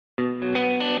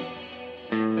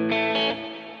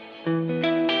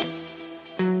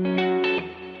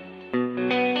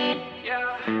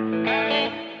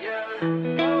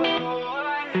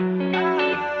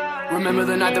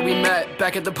night that we met.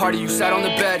 Back at the party, you sat on the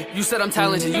bed. You said I'm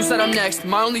talented, you said I'm next.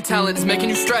 My only talent is making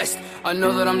you stressed. I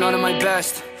know that I'm not at my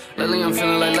best. Lately I'm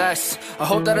feeling like less. I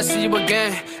hope that I see you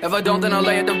again. If I don't, then I'll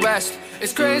lay it to rest.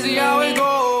 It's crazy how it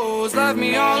goes, left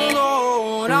me all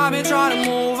alone. I've been trying to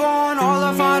move on, all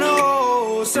I find are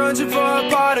holes. Searching for a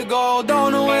pot of gold,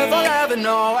 don't know if I'll ever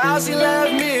know how she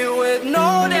left me with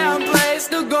no damn place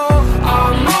to go.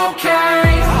 I'm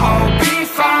okay, I'll be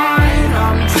fine.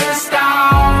 I'm just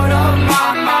out of my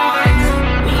mind.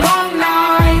 Long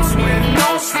nights with no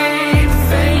sleep,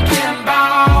 thinking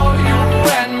about you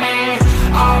and me.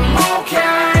 I'm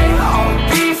okay, I'll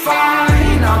be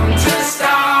fine. I'm just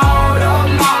out of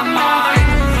my mind.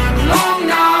 Long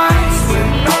nights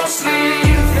with no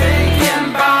sleep, thinking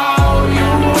about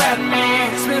you and me.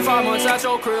 It's been 5 months at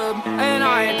your crib, and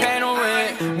I ain't paying no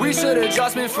rent. We should've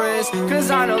just been friends, cause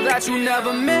I know that you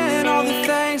never meant all the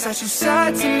things that you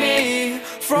said to me.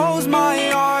 Froze my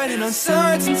heart in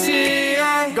uncertainty.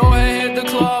 Go ahead, hit the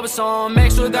club or something,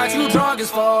 make sure that you drunk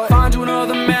as fuck. Find you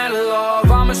another man to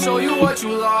love, I'ma show you what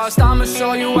you lost. I'ma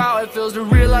show you how it feels to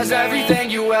realize everything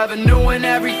you ever knew and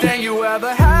everything you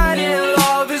ever had in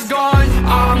love is gone.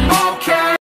 I'm okay.